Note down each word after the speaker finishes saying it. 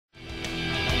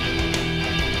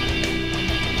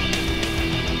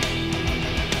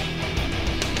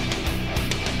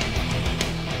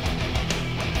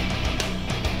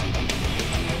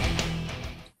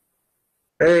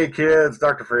Hey kids,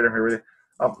 Dr. Freedom here with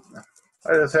you.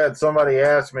 I just had somebody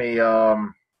ask me,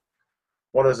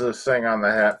 what is this thing on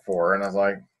the hat for? And I was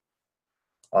like,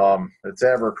 it's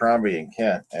Abercrombie and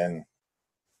Kent. And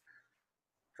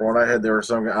from what I had, there were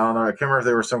some, I don't know, I can't remember if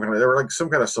they were they were like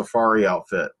some kind of safari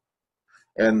outfit.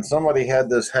 And somebody had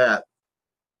this hat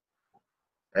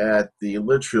at the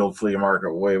Litchfield flea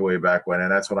market way, way back when.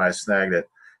 And that's when I snagged it. It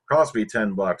cost me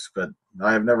 $10, but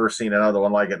I have never seen another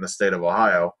one like it in the state of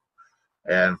Ohio.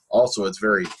 And also, it's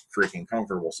very freaking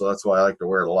comfortable, so that's why I like to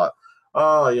wear it a lot.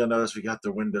 Oh, you'll notice we got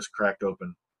the windows cracked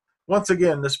open. Once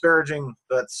again, disparaging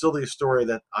that silly story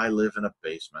that I live in a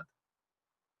basement.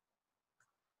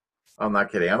 I'm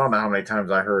not kidding. I don't know how many times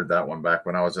I heard that one back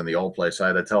when I was in the old place. I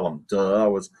had to tell them, duh, I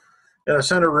was in a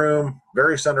center room,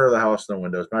 very center of the house, no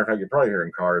windows. Matter of fact, you're probably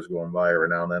hearing cars going by every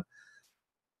now and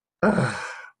then.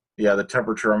 Yeah, the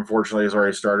temperature, unfortunately, has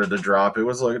already started to drop. It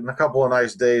was like a couple of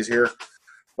nice days here,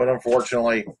 but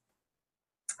unfortunately,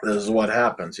 this is what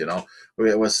happens, you know.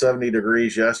 It was 70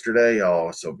 degrees yesterday. Oh, it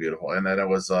was so beautiful. And then it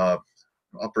was upper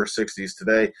 60s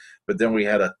today. But then we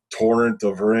had a torrent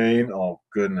of rain. Oh,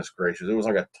 goodness gracious. It was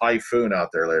like a typhoon out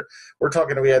there. We're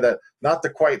talking, we had that, not the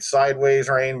quite sideways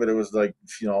rain, but it was like,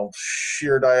 you know,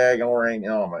 sheer diagonal rain.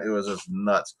 Oh, my, it was just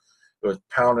nuts. It was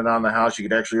pounding on the house. You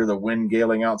could actually hear the wind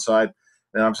galing outside.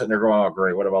 And I'm sitting there going, oh,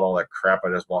 great. What about all that crap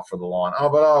I just bought for the lawn? Oh,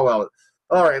 but oh, well.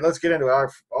 All right, let's get into it. Our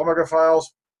Omega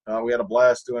Files. We had a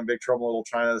blast doing Big Trouble in Little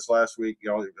China this last week.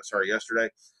 Yesterday.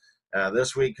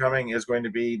 This week coming is going to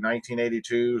be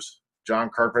 1982's John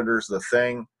Carpenter's The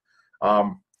Thing.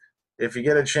 If you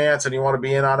get a chance and you want to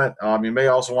be in on it, you may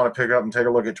also want to pick up and take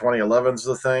a look at 2011's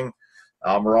The Thing.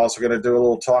 We're also going to do a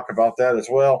little talk about that as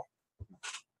well.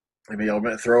 Maybe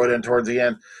I'll throw it in towards the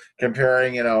end,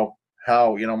 comparing,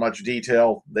 how, much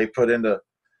detail they put into,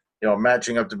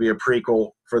 matching up to be a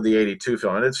prequel for the 82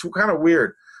 film. And it's kind of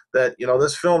weird that,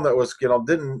 this film that was,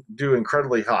 didn't do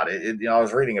incredibly hot. I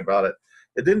was reading about it.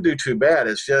 It didn't do too bad.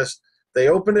 It's just they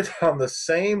opened it on the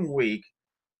same week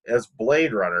as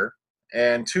Blade Runner,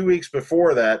 and 2 weeks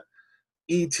before that,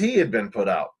 E.T. had been put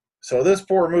out. So this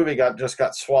poor movie just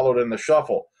got swallowed in the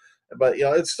shuffle. But,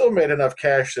 it still made enough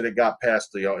cash that it got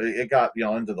past, it got,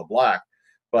 into the black.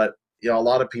 But, a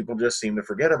lot of people just seem to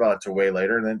forget about it till way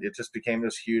later, and then it just became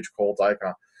this huge cult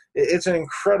icon. It's an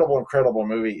incredible, incredible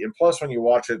movie. And plus, when you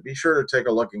watch it, be sure to take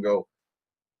a look and go,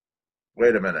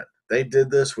 wait a minute. They did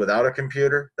this without a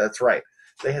computer? That's right.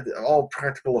 They had all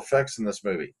practical effects in this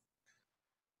movie.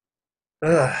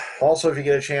 Also, if you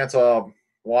get a chance,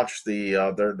 watch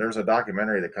there's a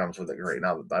documentary that comes with it right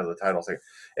now, the title thing.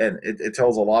 And it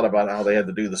tells a lot about how they had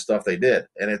to do the stuff they did.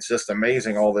 And it's just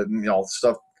amazing, all the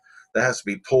stuff that has to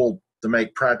be pulled to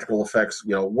make practical effects,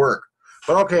 work.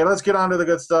 But okay, let's get on to the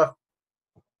good stuff.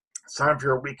 It's time for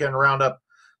your weekend roundup,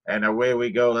 and away we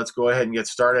go. Let's go ahead and get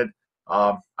started.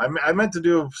 I meant to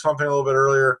do something a little bit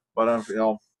earlier, but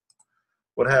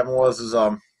what happened was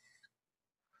I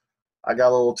got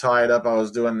a little tied up. I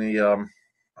was doing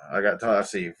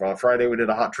Friday we did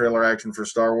a hot trailer action for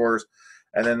Star Wars,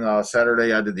 and then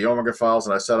Saturday I did the Omega Files,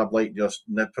 and I set up late just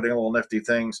putting a little nifty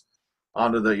things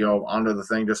onto the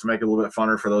thing just to make it a little bit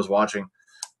funner for those watching.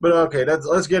 But okay,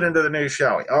 let's get into the news,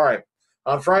 shall we? All right.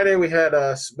 On Friday, we had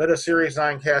a bit of Series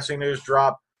 9 casting news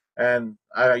drop, and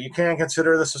you can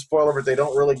consider this a spoiler, but they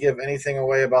don't really give anything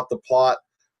away about the plot,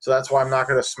 so that's why I'm not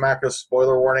going to smack a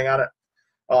spoiler warning on it.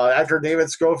 Actor David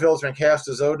Schofield has been cast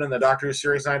as Odin in the Doctor Who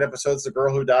Series 9 episodes, The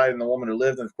Girl Who Died and The Woman Who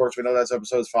Lived, and of course we know that's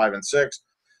episodes 5 and 6.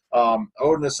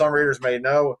 Odin, as some readers may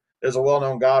know, is a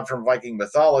well-known god from Viking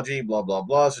mythology, blah, blah,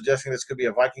 blah, suggesting this could be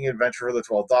a Viking adventure for the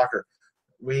 12th Doctor.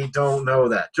 We don't know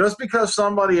that. Just because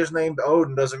somebody is named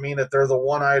Odin doesn't mean that they're the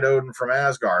one-eyed Odin from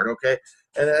Asgard, okay?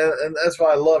 And that's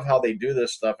why I love how they do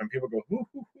this stuff, and people go, hoo,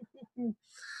 hoo, hoo, hoo, hoo.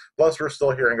 Plus, we're still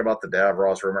hearing about the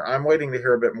Davros rumor. I'm waiting to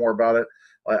hear a bit more about it.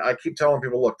 I keep telling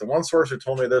people, look, the one source who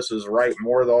told me this is right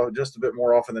more, though, just a bit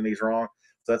more often than he's wrong.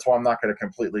 So that's why I'm not going to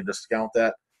completely discount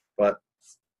that. But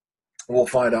we'll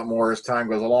find out more as time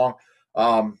goes along.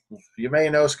 You may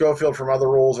know Schofield from other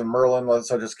roles in Merlin,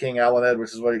 such as King Alaned,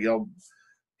 which is what,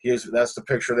 that's the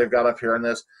picture they've got up here in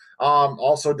this.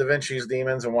 Also Da Vinci's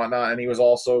Demons and whatnot, and he was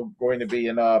also going to be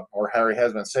in, or Harry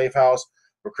has been, Safe House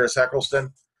with Chris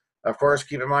Eccleston. Of course,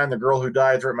 keep in mind, The Girl Who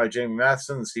Died is written by Jamie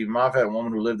Matheson and Steve Moffat, and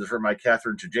Woman Who Lived is written by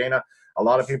Catherine Chejena. A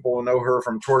lot of people will know her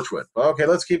from Torchwood. But okay,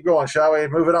 let's keep going, shall we?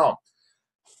 Move it on.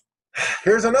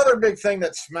 Here's another big thing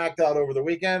that smacked out over the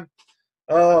weekend.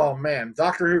 Oh, man.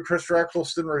 Doctor Who Christopher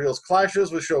Eccleston reveals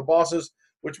clashes with show bosses,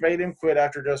 which made him quit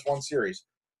after just one series.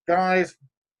 Guys,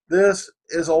 this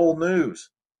is old news.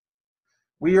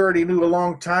 We already knew a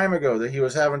long time ago that he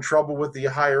was having trouble with the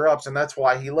higher ups, and that's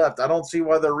why he left. I don't see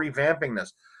why they're revamping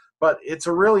this. But it's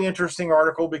a really interesting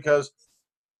article because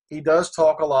he does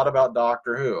talk a lot about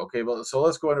Doctor Who. Okay, but so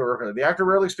let's go into it. The actor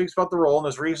rarely speaks about the role and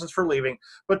his reasons for leaving,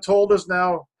 but has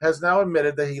now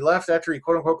admitted that he left after he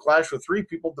quote unquote clashed with three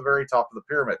people at the very top of the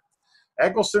pyramid.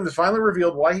 Eccleston has finally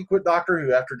revealed why he quit Doctor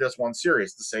Who after just one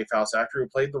series. The Safe House actor who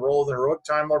played the role of the heroic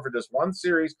Time Lord for just one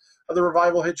series of the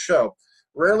revival hit show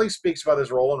rarely speaks about his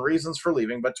role and reasons for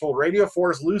leaving, but told Radio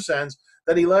 4's Loose Ends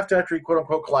that he left after he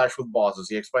quote-unquote clashed with bosses.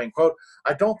 He explained, quote,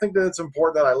 I don't think that it's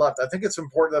important that I left. I think it's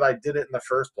important that I did it in the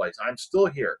first place. I'm still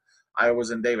here. I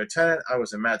was in David Tennant. I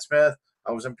was in Matt Smith.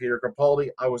 I was in Peter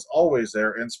Capaldi. I was always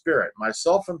there in spirit.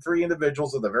 Myself and three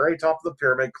individuals at the very top of the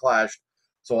pyramid clashed,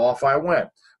 so off I went.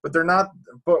 But they're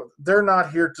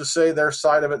not here to say their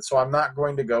side of it, so I'm not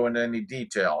going to go into any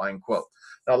detail, end quote.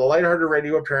 Now, the lighthearted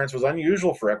radio appearance was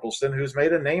unusual for Eccleston, who's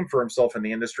made a name for himself in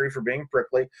the industry for being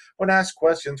prickly when asked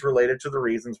questions related to the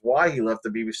reasons why he left the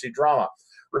BBC drama,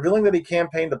 revealing that he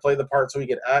campaigned to play the part so he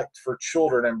could act for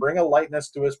children and bring a lightness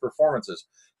to his performances.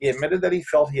 He admitted that he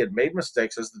felt he had made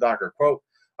mistakes as the Doctor. Quote,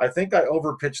 I think I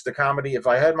overpitched the comedy. If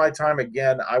I had my time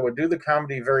again, I would do the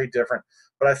comedy very different,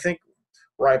 but I think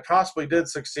where I possibly did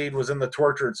succeed was in the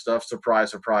tortured stuff, surprise,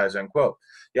 surprise, end quote.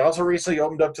 He also recently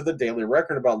opened up to the Daily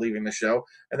Record about leaving the show,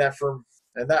 and that for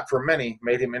many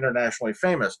made him internationally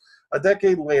famous. A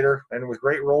decade later, and with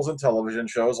great roles in television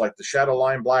shows like The Shadow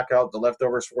Line, Blackout, The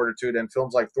Leftovers, Fortitude, and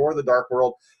films like Thor: The Dark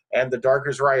World and The Dark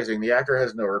is Rising, the actor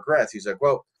has no regrets. He said,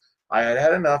 quote, I had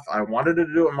had enough. I wanted to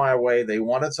do it my way. They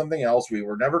wanted something else. We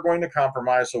were never going to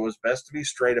compromise, so it was best to be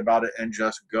straight about it and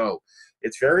just go.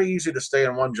 It's very easy to stay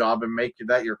in one job and make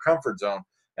that your comfort zone,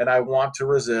 and I want to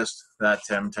resist that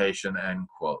temptation, end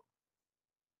quote.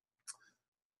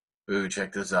 Ooh,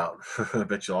 check this out. I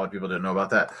bet you a lot of people didn't know about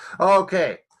that.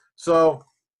 Okay, so,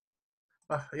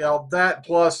 that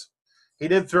plus he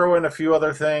did throw in a few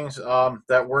other things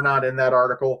that were not in that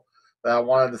article that I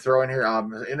wanted to throw in here.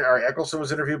 Eccleston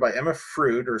was interviewed by Emma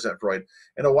Freud, or is that Freud,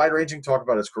 in a wide-ranging talk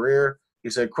about his career. He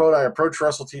said, quote, I approached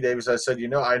Russell T. Davies. I said,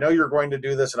 I know you're going to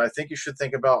do this, and I think you should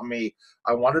think about me.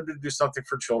 I wanted to do something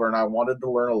for children. I wanted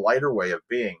to learn a lighter way of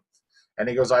being. And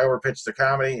he goes, I overpitched the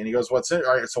comedy. And he goes, all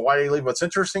right, so why do you leave? What's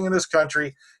interesting in this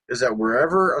country is that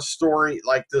wherever a story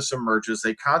like this emerges,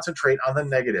 they concentrate on the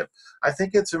negative. I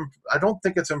don't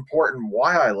think it's important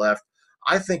why I left.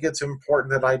 I think it's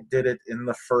important that I did it in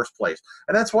the first place.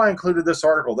 And that's why I included this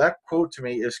article. That quote to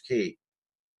me is key.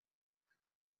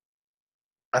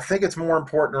 I think it's more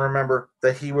important to remember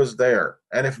that he was there.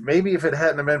 And if it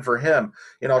hadn't been for him,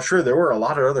 sure, there were a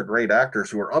lot of other great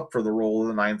actors who were up for the role of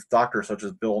the Ninth Doctor, such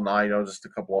as Bill Nye, just a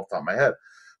couple off the top of my head.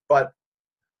 But,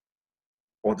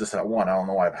 well, just that one. I don't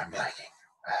know why I'm blanking.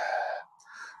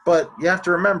 But you have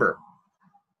to remember,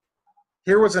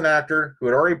 here was an actor who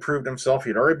had already proved himself.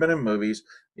 He'd already been in movies,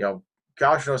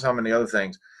 gosh knows how many other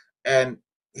things. And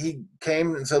he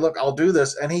came and said, look, I'll do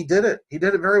this. And he did it. He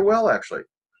did it very well, actually.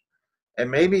 And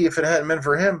maybe if it hadn't been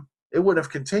for him, it wouldn't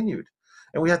have continued.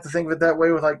 And we have to think of it that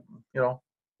way with,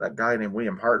 that guy named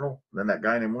William Hartnell, and then that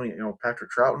guy named Patrick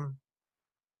Troughton.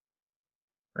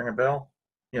 Ring a bell?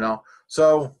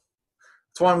 So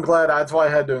that's why I'm glad. That's why I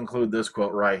had to include this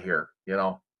quote right here.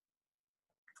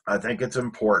 I think it's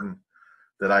important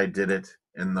that I did it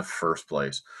in the first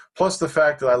place. Plus the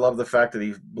fact that I love the fact that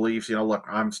he believes, look,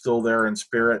 I'm still there in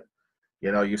spirit.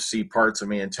 You see parts of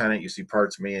me in Tennant, you see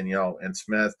parts of me in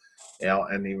Smith,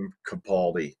 and even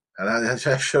Capaldi. And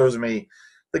that shows me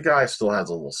the guy still has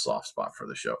a little soft spot for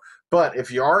the show. But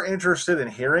if you are interested in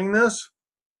hearing this,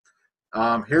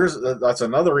 that's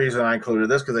another reason I included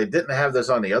this, because they didn't have this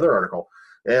on the other article.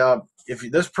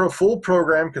 Full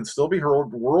program can still be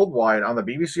heard worldwide on the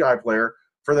BBC iPlayer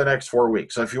for the next 4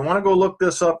 weeks. So if you want to go look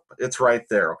this up, it's right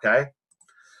there, okay?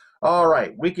 All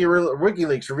right,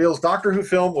 WikiLeaks reveals Doctor Who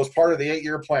film was part of the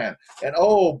 8-year plan. And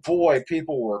oh boy,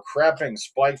 people were crapping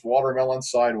spiked watermelon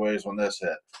sideways when this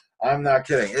hit. I'm not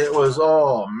kidding. It was,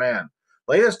 oh man.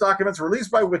 Latest documents released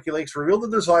by WikiLeaks revealed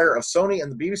the desire of Sony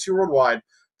and the BBC Worldwide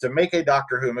to make a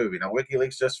Doctor Who movie. Now,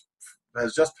 WikiLeaks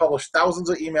has just published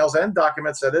thousands of emails and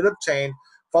documents that it obtained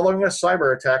following a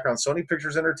cyber attack on Sony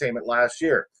Pictures Entertainment last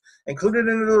year. Included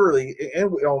in with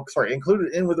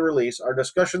the release are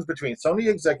discussions between Sony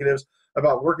executives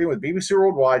about working with BBC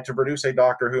Worldwide to produce a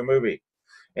Doctor Who movie.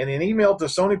 In an email to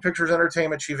Sony Pictures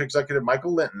Entertainment Chief Executive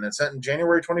Michael Linton and sent in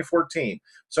January 2014,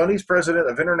 Sony's president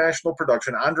of international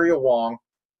production, Andrea Wong,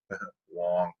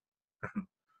 Wong.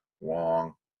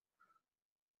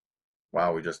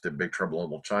 Wow, we just did Big Trouble in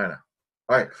Little China.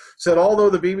 All right, said although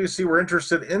the BBC were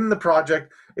interested in the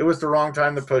project, it was the wrong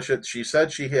time to push it. She said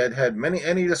she had had many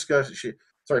discussions.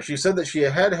 She said that she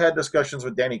had had discussions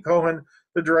with Danny Cohen,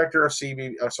 the director of of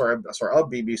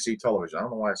BBC Television. I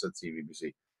don't know why I said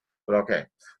CBBC, but okay.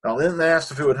 Now, Linton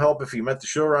asked if it would help if he met the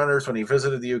showrunners when he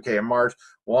visited the UK in March.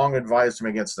 Wong advised him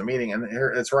against the meeting, and here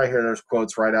it's right here. There's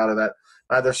quotes right out of that.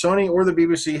 Neither Sony or the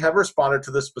BBC have responded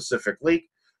to this specific leak.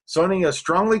 Sony has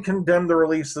strongly condemned the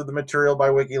release of the material by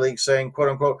WikiLeaks, saying, quote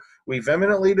unquote, we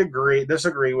vehemently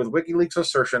disagree with WikiLeaks'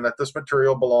 assertion that this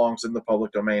material belongs in the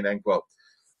public domain, end quote.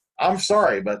 I'm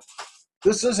sorry, but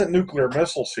this isn't nuclear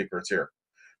missile secrets here.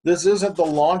 This isn't the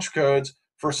launch codes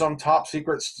for some top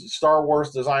secret Star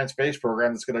Wars design space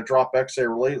program that's going to drop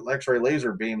X-ray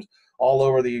laser beams all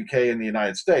over the UK and the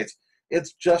United States.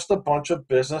 It's just a bunch of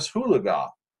business hooligan.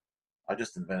 I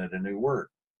just invented a new word,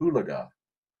 hooligan.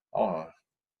 Oh,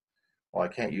 well, I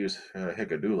can't use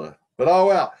hickadoola, but oh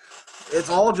well. It's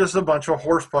all just a bunch of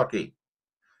horsepucky.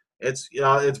 It's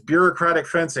it's bureaucratic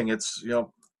fencing. It's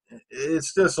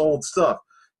it's this old stuff.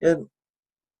 And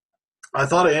I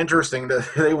thought it interesting that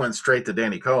they went straight to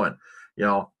Danny Cohen.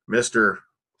 Mr.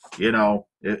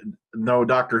 No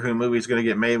Doctor Who movie is going to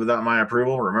get made without my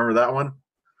approval. Remember that one?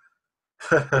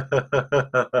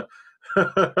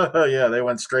 Yeah, they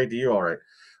went straight to you, all right.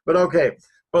 But okay.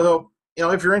 But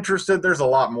if you're interested, there's a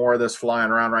lot more of this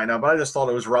flying around right now. But I just thought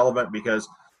it was relevant because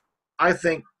I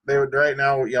think they would right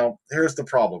now. Here's the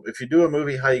problem: if you do a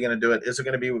movie, how are you going to do it? Is it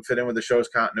going to be fit in with the show's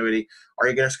continuity? Are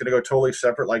you just going to go totally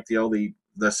separate, like the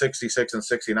 66 and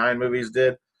 69 movies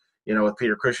did? With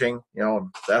Peter Cushing,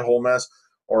 that whole mess.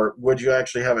 Or would you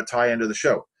actually have it tie into the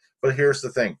show? But here's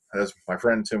the thing, as my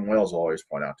friend Tim Wells will always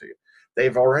point out to you,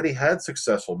 they've already had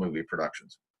successful movie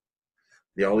productions.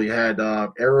 You had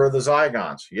Era of the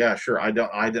Zygons. Yeah, sure. I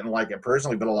didn't like it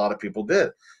personally, but a lot of people did,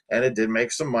 and it did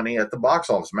make some money at the box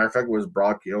office. Matter of fact, it was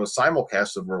was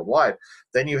simulcasted worldwide.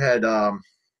 Then you had,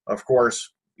 of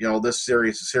course, this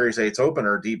series 8's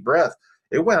opener, Deep Breath.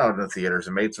 It went out in the theaters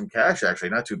and made some cash. Actually,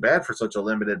 not too bad for such a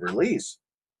limited release.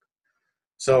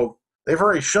 So they've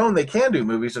already shown they can do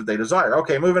movies if they desire.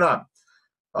 Okay, moving on.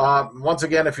 Once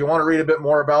again, if you want to read a bit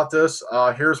more about this,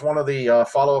 here's one of the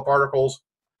follow-up articles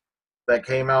that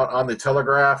came out on the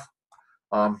Telegraph.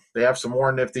 They have some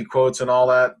more nifty quotes and all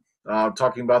that,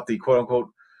 talking about the quote-unquote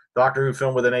Doctor Who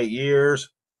film within 8 years.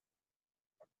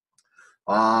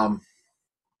 Sorry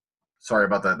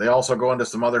about that. They also go into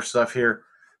some other stuff here.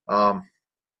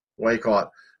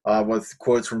 With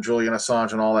quotes from Julian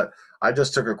Assange and all that. I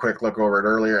just took a quick look over it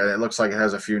earlier, and it looks like it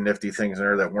has a few nifty things in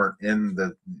there that weren't in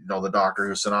the the Doctor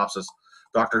Who synopsis,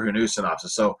 Doctor Who news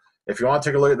synopsis. So if you want to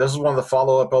take a look, this is one of the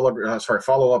follow-up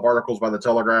articles by the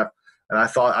Telegraph, and I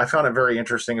found it very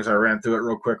interesting as I ran through it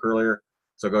real quick earlier.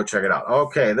 So go check it out.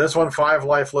 Okay, this one, 5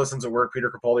 life lessons at work.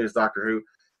 Peter Capaldi as Doctor Who.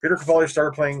 Peter Capaldi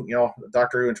started playing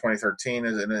Doctor Who in 2013,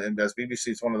 and as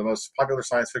BBC's one of the most popular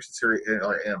science fiction series.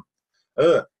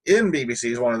 In the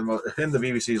BBC is one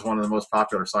of the most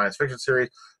popular science fiction series.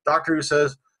 Doctor Who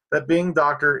says that being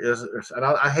Doctor is, and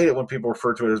I hate it when people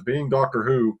refer to it as being Doctor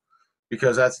Who,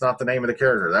 because that's not the name of the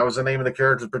character. That was the name of the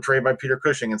character portrayed by Peter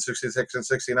Cushing in 66 and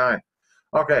 69.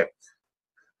 Okay,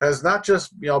 has not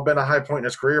just been a high point in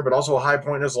his career, but also a high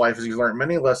point in his life, as he's learned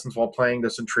many lessons while playing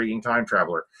this intriguing time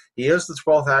traveler. He is the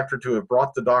 12th actor to have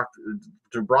brought the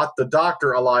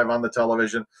Doctor alive on the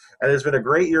television, and it has been a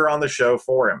great year on the show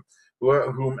for him.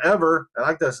 Whomever, I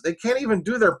like this, they can't even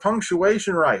do their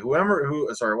punctuation right. Sorry,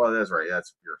 it is right. Yeah,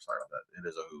 sorry about that. It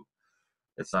is a who.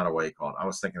 It's not a way called. I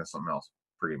was thinking of something else.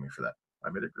 Forgive me for that.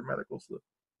 I made a grammatical slip.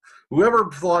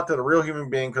 Whoever thought that a real human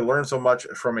being could learn so much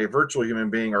from a virtual human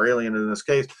being, or alien in this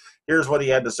case, here's what he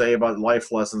had to say about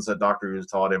life lessons that Doctor Who's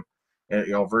taught him,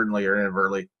 vertently or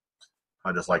inadvertently.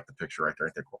 I just like the picture right there.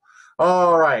 I think cool.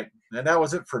 All right, and that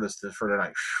was it for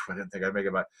tonight. I didn't think I'd make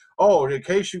it back. Oh, in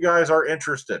case you guys are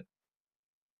interested,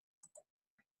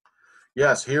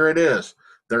 yes, here it is.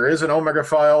 There is an Omega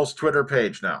Files Twitter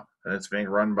page now, and it's being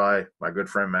run by my good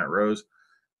friend Matt Rose.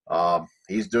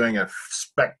 He's doing a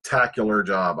spectacular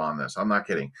job on this. I'm not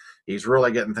kidding. He's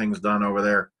really getting things done over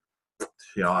there.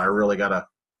 I really got to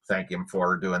thank him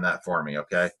for doing that for me,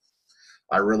 okay?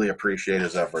 I really appreciate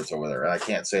his efforts over there, and I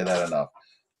can't say that enough.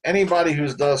 Anybody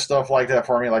who does stuff like that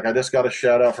for me, like I just got a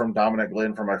shout-out from Dominic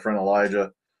Lynn from my friend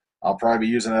Elijah. I'll probably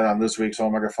be using it on this week's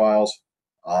Omega Files.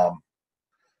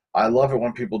 I love it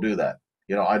when people do that.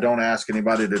 I don't ask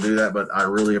anybody to do that, but I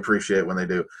really appreciate it when they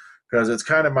do, because it's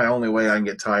kind of my only way I can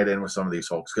get tied in with some of these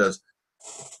folks. Because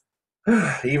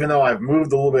even though I've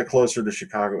moved a little bit closer to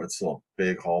Chicago, it's still a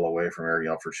big haul away from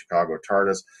here, for Chicago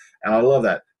TARDIS. And I love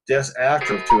that. Just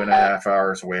after 2.5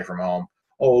 hours away from home,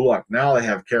 oh, look, now they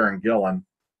have Karen Gillan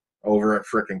over at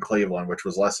frickin' Cleveland, which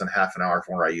was less than half an hour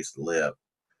from where I used to live.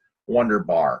 Wonder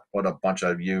Bar. What a bunch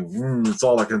of you. It's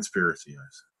all a conspiracy,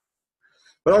 guys.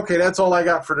 But okay, that's all I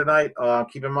got for tonight.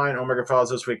 Keep in mind, Omega Files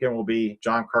this weekend will be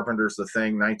John Carpenter's The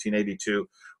Thing, 1982.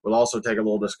 We'll also take a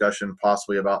little discussion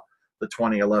possibly about the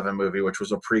 2011 movie, which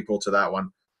was a prequel to that one.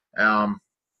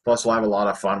 Plus, we'll have a lot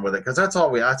of fun with it because that's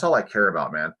all I care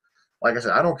about, man. Like I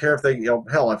said, I don't care if they,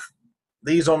 hell, if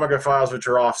these Omega Files, which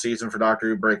are off season for Doctor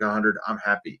Who, break 100, I'm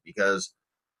happy because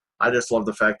I just love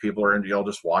the fact people are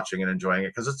just watching and enjoying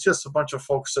it because it's just a bunch of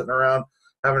folks sitting around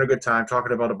having a good time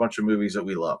talking about a bunch of movies that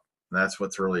we love. And that's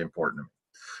what's really important to me.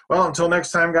 Well, until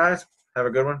next time, guys, have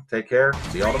a good one. Take care.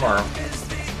 See y'all tomorrow.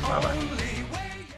 Bye-bye.